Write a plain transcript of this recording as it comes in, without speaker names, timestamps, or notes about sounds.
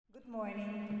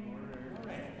Morning.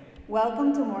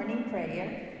 Welcome to morning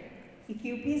prayer. If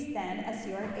you please stand as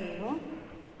you are able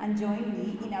and join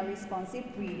me in our responsive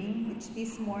reading, which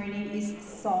this morning is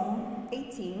Psalm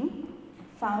 18,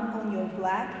 found on your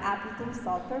black Appleton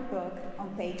Psalter book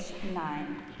on page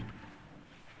 9.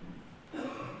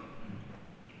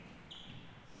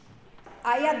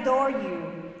 I adore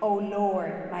you, O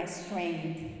Lord, my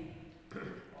strength.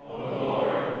 O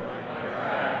Lord, my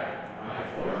God, my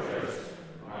fortress,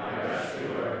 my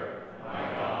rescuer, my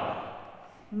God.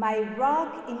 My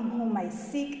rock in whom I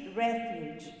seek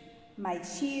refuge, my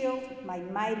shield, my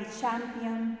mighty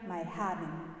champion, my haven.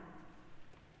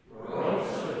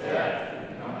 Ropes of death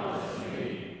encompass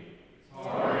me,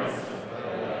 torrents of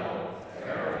hell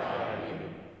terrify me.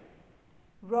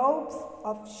 Ropes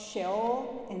of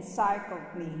Sheol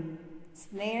encircled me,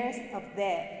 snares of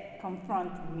death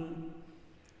confronted me.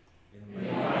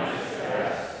 In my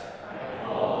distress, I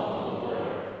called on the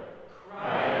Lord,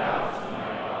 cried out to my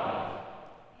God.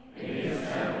 In his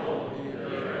temple he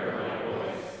heard my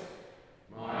voice.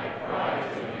 My cry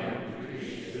to him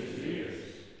reached his ears.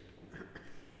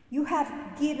 You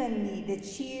have given me the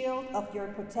shield of your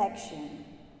protection.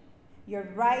 Your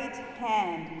right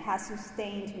hand has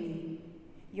sustained me.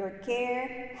 Your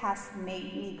care has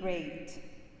made me great.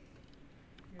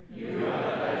 You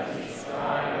have let me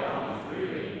stride on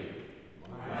freely.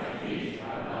 My feet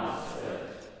have not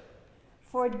slipped.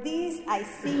 For this I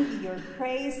sing your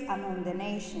praise among the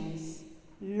nations,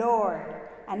 Lord,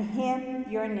 and hymn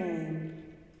your name.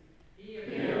 He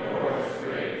reports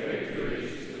great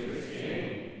victories to his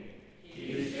king.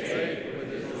 He is faithful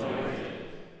with his anointed,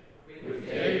 with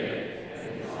David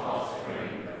and his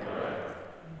offspring forever.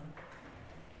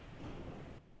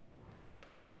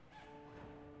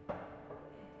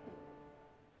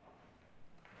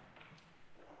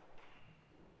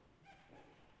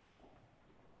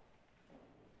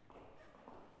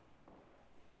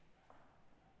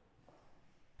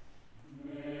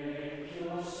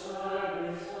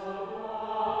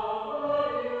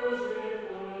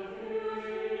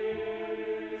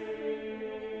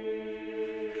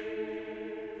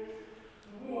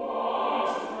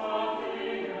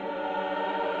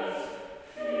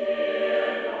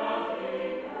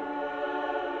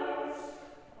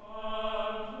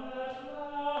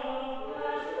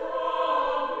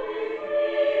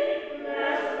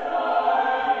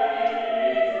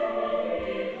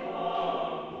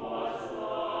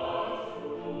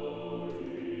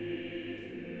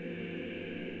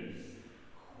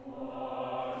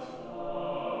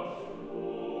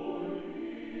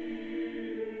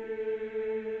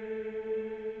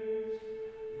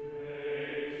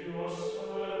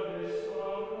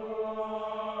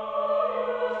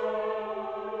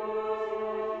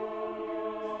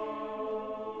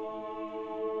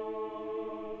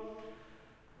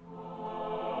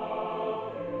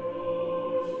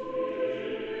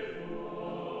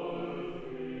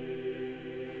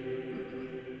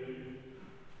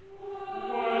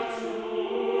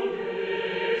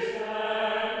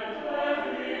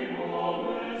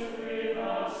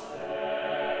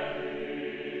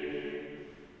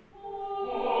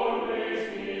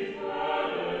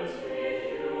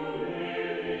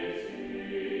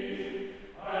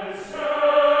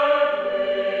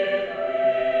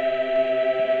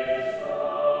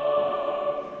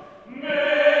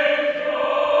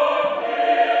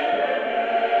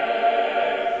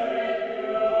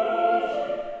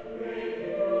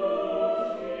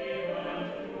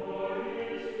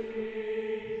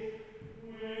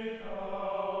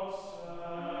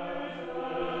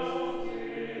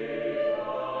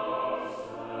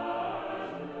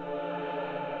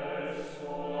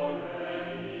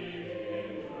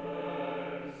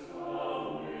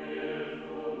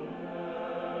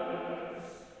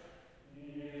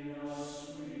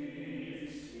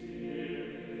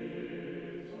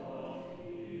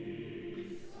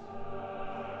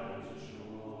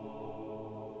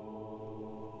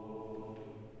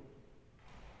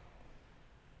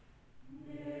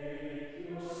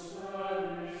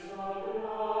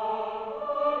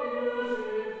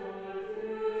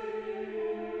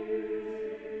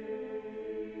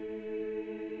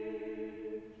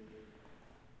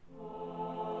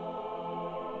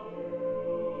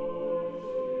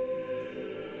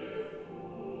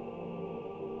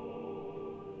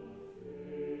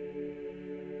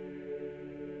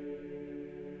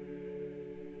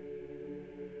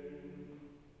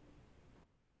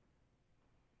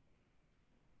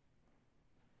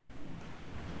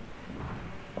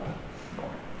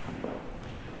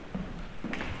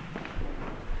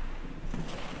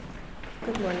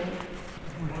 Good morning.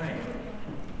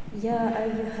 يا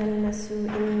أيها الناس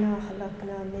إنا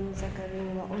خلقنا من ذكر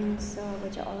وأنثى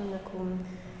وجعلناكم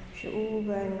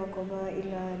شعوبا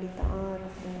وقبائل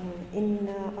لتعارفوا إن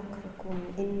أكرمكم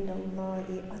عند الله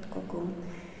أتقاكم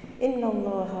إن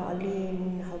الله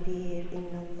عليم خبير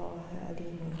إن الله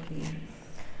عليم خبير.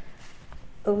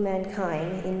 O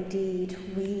mankind, indeed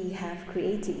we have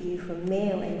created you from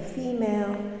male and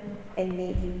female and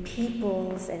made you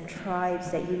peoples and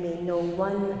tribes that you may know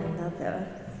one another.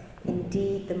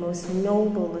 Indeed, the most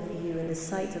noble of you in the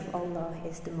sight of Allah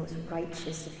is the most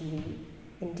righteous of you.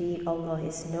 Indeed, Allah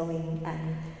is knowing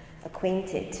and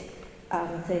acquainted.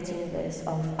 13th verse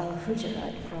of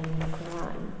Al-Hujurat from the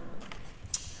Quran.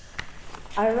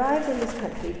 I arrived in this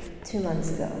country 2 months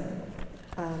ago.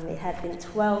 It had been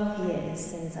 12 years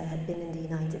since I had been in the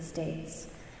United States.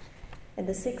 In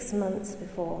the 6 months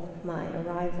before my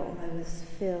arrival, I was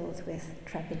filled with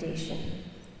trepidation.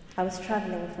 I was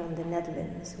traveling from the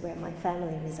Netherlands, where my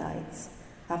family resides,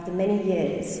 after many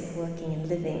years of working and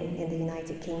living in the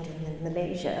United Kingdom and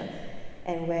Malaysia,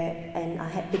 and I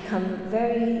had become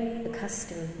very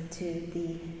accustomed to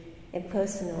the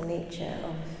impersonal nature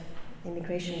of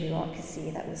immigration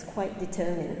bureaucracy that was quite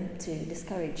determined to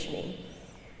discourage me.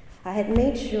 I had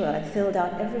made sure I filled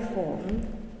out every form,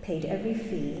 paid every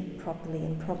fee properly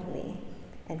and promptly,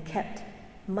 and kept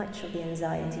much of the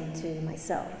anxiety to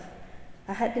myself.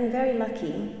 I had been very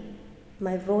lucky.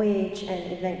 My voyage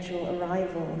and eventual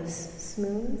arrival was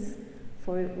smooth,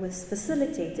 for it was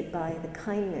facilitated by the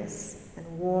kindness and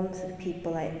warmth of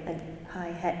people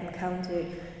I had encountered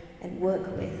and worked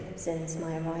with since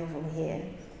my arrival here,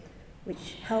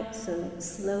 which helped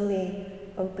slowly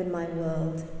open my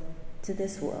world to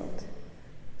this world.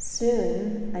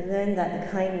 Soon, I learned that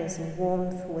the kindness and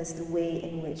warmth was the way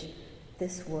in which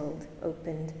this world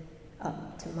opened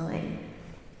up to mine.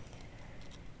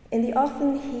 In the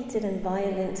often heated and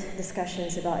violent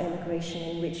discussions about immigration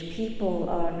in which people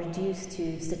are reduced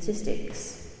to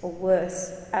statistics, or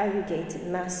worse, aggregated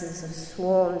masses of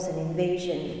swarms and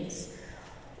invasions,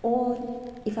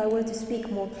 or if I were to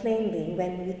speak more plainly,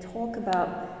 when we talk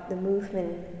about the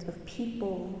movement of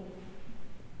people,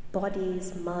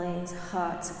 bodies, minds,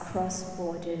 hearts across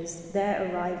borders, their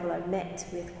arrival are met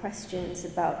with questions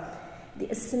about the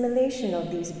assimilation of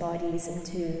these bodies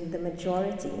into the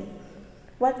majority.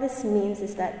 What this means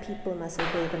is that people must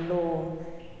obey the law,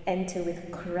 enter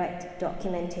with correct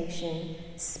documentation,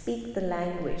 speak the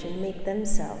language, and make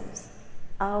themselves,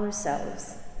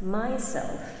 ourselves,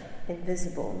 myself,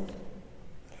 invisible.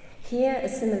 Here,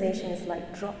 assimilation is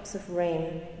like drops of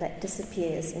rain that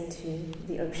disappears into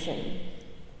the ocean.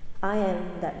 I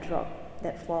am that drop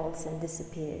that falls and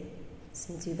disappears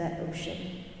into that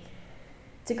ocean.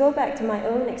 To go back to my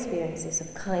own experiences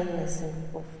of kindness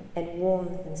and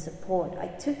warmth and support, I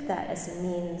took that as a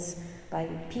means by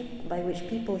which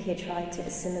people here try to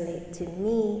assimilate to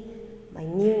me, my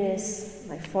newness,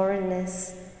 my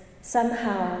foreignness.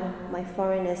 Somehow, my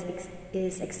foreignness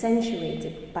is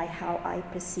accentuated by how I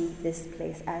perceive this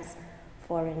place as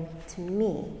foreign to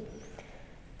me.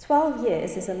 12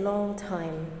 years is a long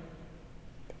time,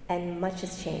 and much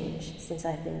has changed since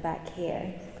I've been back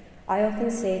here. I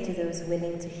often say to those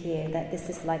willing to hear that this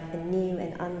is like a new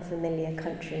and unfamiliar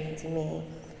country to me.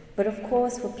 But of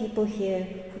course, for people here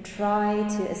who try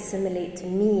to assimilate to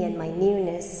me and my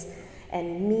newness,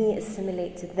 and me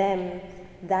assimilate to them,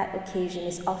 that occasion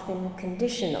is often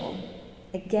conditional.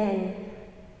 Again,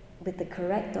 with the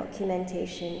correct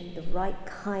documentation, the right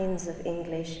kinds of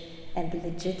English, and the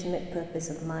legitimate purpose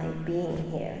of my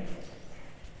being here.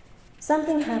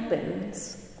 Something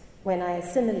happens when I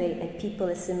assimilate and people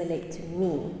assimilate to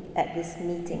me at this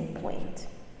meeting point,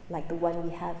 like the one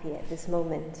we have here at this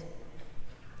moment.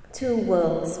 Two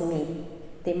worlds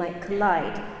meet. They might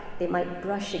collide, they might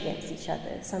brush against each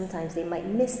other, sometimes they might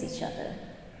miss each other.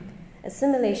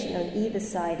 Assimilation on either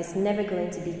side is never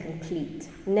going to be complete,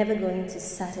 never going to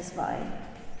satisfy.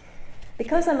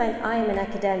 Because I am an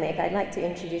academic, I'd like to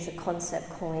introduce a concept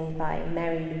coined by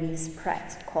Mary Louise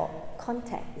Pratt called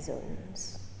contact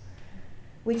zones,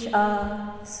 which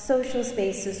are social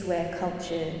spaces where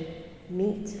culture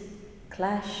meet,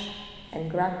 clash,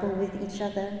 and grapple with each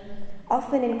other,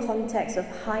 often in context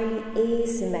of highly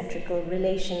asymmetrical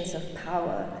relations of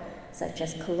power, such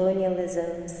as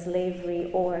colonialism, slavery,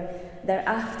 or their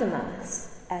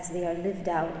aftermaths as they are lived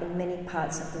out in many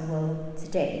parts of the world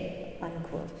today,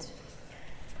 unquote.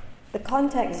 The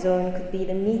contact zone could be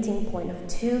the meeting point of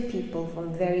two people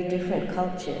from very different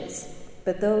cultures,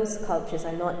 but those cultures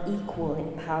are not equal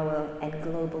in power and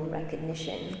global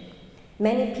recognition.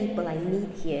 Many people I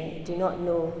meet here do not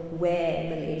know where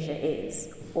Malaysia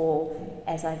is, or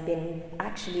as I've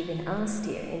actually been asked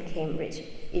here in Cambridge,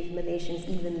 if Malaysians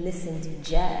even listen to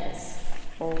jazz,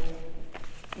 or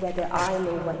whether I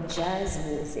know what jazz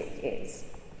music is.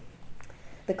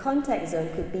 The contact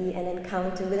zone could be an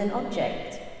encounter with an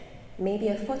object, maybe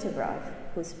a photograph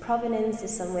whose provenance is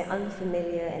somewhere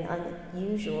unfamiliar and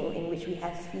unusual, in which we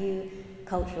have few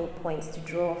cultural points to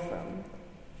draw from.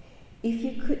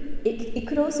 It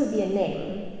could also be a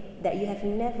name that you have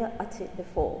never uttered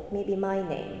before, maybe my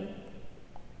name,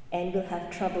 and will have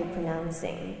trouble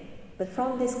pronouncing. But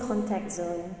from this contact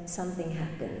zone, something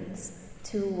happens.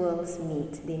 Two worlds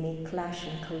meet. They may clash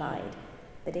and collide,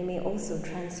 but they may also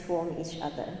transform each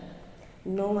other.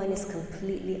 No one is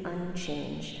completely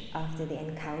unchanged after the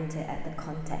encounter at the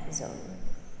contact zone.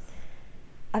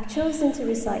 I've chosen to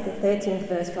recite the 13th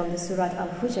verse from the Surat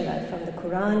Al-Hujurat from the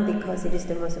Quran because it is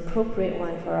the most appropriate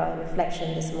one for our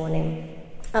reflection this morning.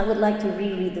 I would like to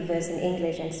reread the verse in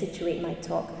English and situate my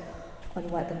talk on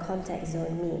what the contact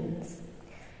zone means.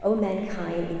 O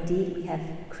mankind, indeed we have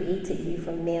created you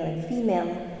from male and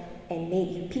female and made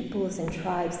you peoples and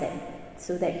tribes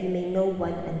so that you may know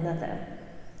one another.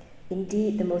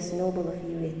 Indeed, the most noble of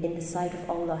you in the sight of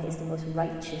Allah is the most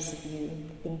righteous of you.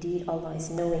 Indeed, Allah is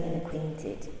knowing and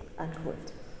acquainted.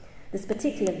 Unquote. This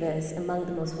particular verse, among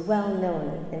the most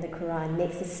well-known in the Quran,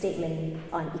 makes a statement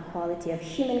on equality of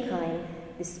humankind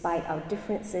despite our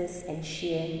differences and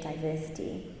sheer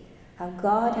diversity. How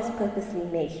God has purposely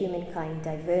made humankind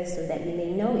diverse so that we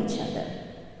may know each other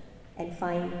and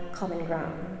find common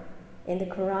ground. In the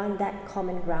Quran, that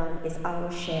common ground is our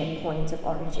shared point of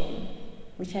origin,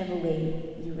 whichever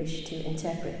way you wish to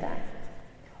interpret that.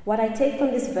 What I take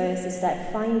from this verse is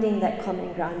that finding that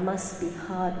common ground must be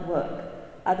hard work,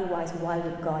 otherwise why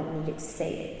would God need to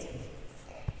say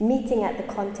it? Meeting at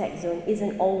the contact zone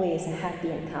isn't always a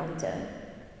happy encounter.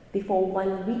 Before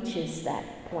one reaches that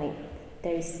point,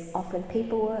 there is often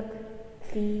paperwork,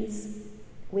 fees,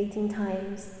 waiting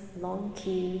times, long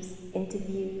queues,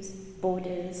 interviews,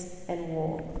 borders, and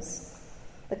walls.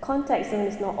 The contact zone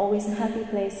is not always a happy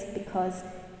place because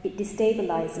it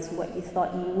destabilizes what you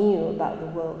thought you knew about the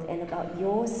world and about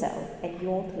yourself and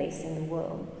your place in the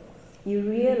world. You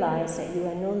realize that you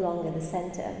are no longer at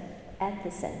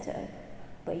the center,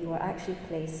 but you are actually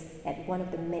placed at one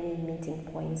of the many meeting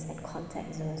points and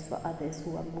contact zones for others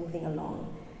who are moving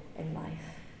along in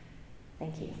life.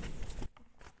 Thank you.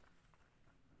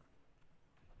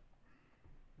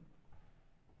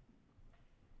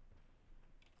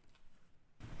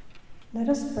 Let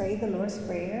us pray the Lord's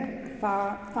Prayer,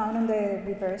 found in the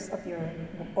reverse of your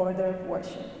order of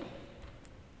worship.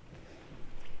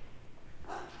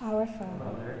 Our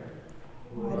Father,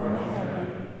 who art in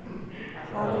heaven,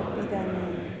 hallowed be thy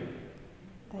name.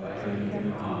 Thy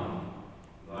kingdom come,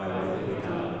 thy will be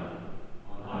done,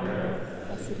 on earth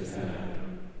as it is in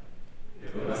heaven.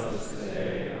 Give us this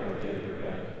day our daily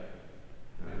bread,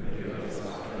 and forgive us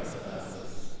our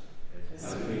trespasses,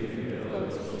 as we forgive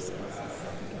those who trespass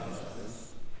against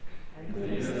us. And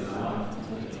lead us not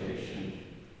into temptation,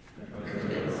 but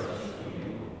deliver us from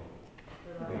evil.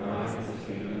 For thine is the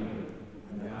kingdom,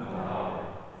 and the power,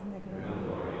 and the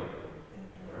glory,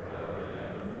 forever and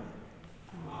ever.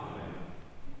 Amen.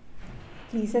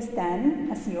 Please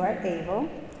stand as you are able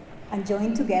and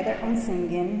join together on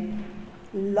singing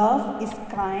Love is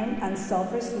Kind and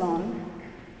Suffers Long,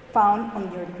 found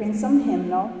on your Crimson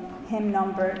hymnal, hymn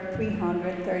number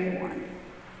 331. Amen.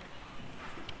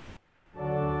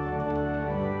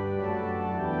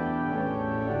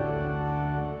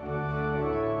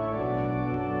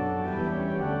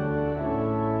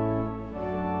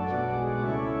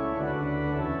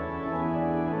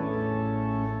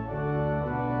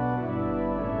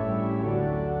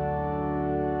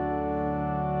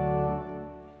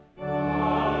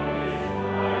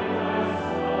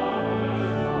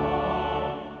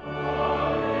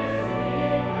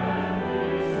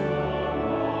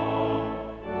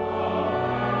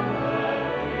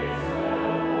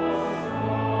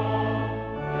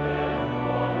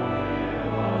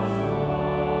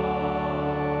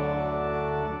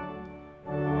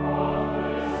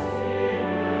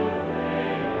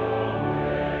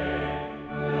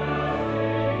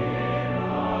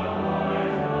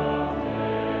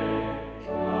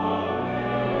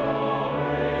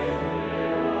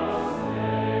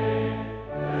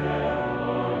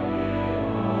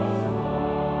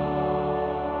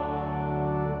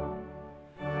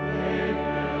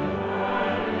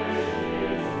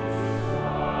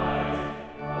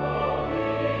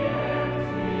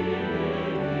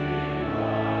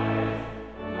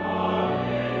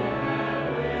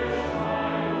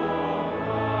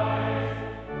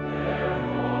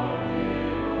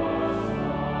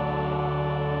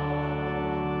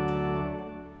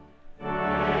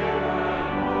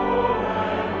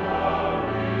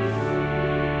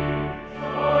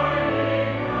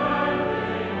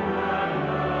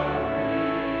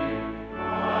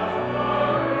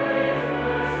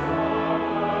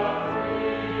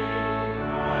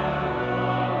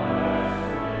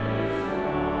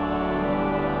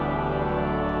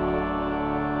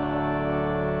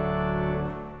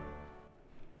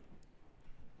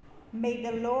 May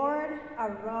the Lord, our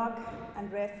rock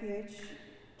and refuge,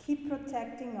 keep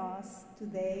protecting us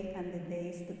today and the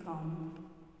days to come.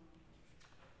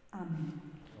 Amen.